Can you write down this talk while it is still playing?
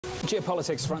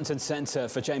Geopolitics front and centre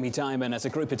for Jamie Dimon as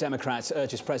a group of Democrats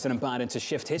urges President Biden to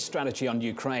shift his strategy on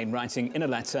Ukraine, writing in a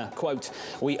letter, quote,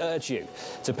 "We urge you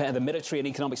to pair the military and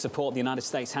economic support the United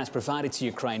States has provided to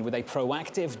Ukraine with a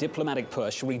proactive diplomatic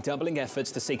push, redoubling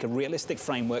efforts to seek a realistic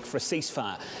framework for a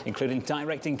ceasefire, including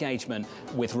direct engagement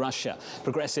with Russia."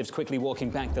 Progressives quickly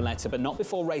walking back the letter, but not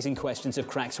before raising questions of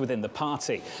cracks within the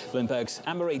party. Bloomberg's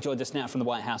Annmarie joined us now from the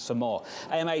White House for more.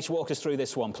 AMH, walk us through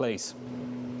this one, please.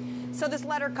 So this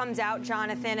letter comes out,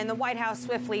 Jonathan, and the White House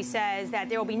swiftly says that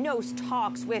there will be no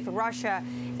talks with Russia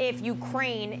if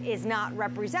Ukraine is not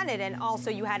represented. And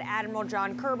also you had Admiral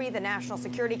John Kirby, the National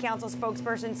Security Council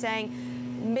spokesperson, saying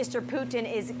Mr.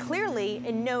 Putin is clearly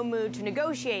in no mood to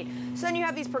negotiate. So then you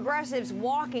have these progressives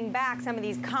walking back some of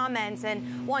these comments and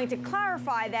wanting to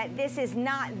clarify that this is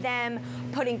not them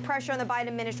putting pressure on the Biden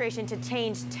administration to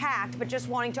change tact, but just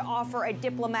wanting to offer a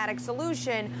diplomatic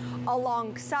solution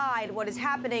alongside what is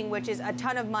happening, which is a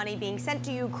ton of money being sent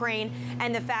to Ukraine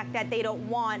and the fact that they don't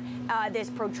want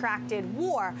this protracted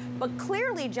war. But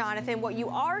clearly, Jonathan, what you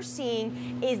are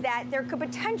seeing is that there could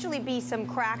potentially be some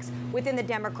cracks within the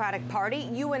Democratic Party.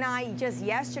 You and I just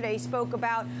yesterday spoke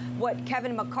about what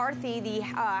Kevin McCarthy, the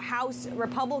House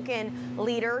Republican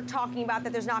leader, talking about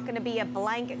that there's not going to be a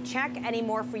blank check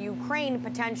anymore for Ukraine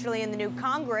potentially in the new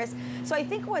Congress. So I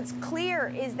think what's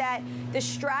clear is that the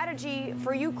strategy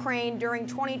for Ukraine during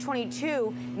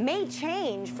 2022 may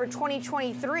change for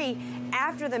 2023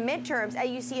 after the midterms, and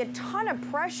you see a ton of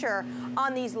pressure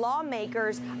on these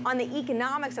lawmakers on the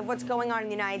economics of what's going on in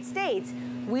the United States.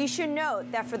 We should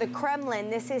note that for the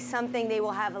Kremlin, this is something they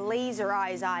will have laser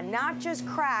eyes on, not just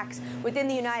cracks within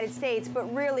the United States,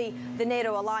 but really the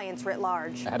NATO alliance writ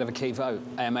large. Ahead of a key vote.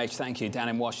 AMH, thank you. Down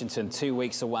in Washington, 2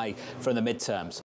 weeks away from the midterms.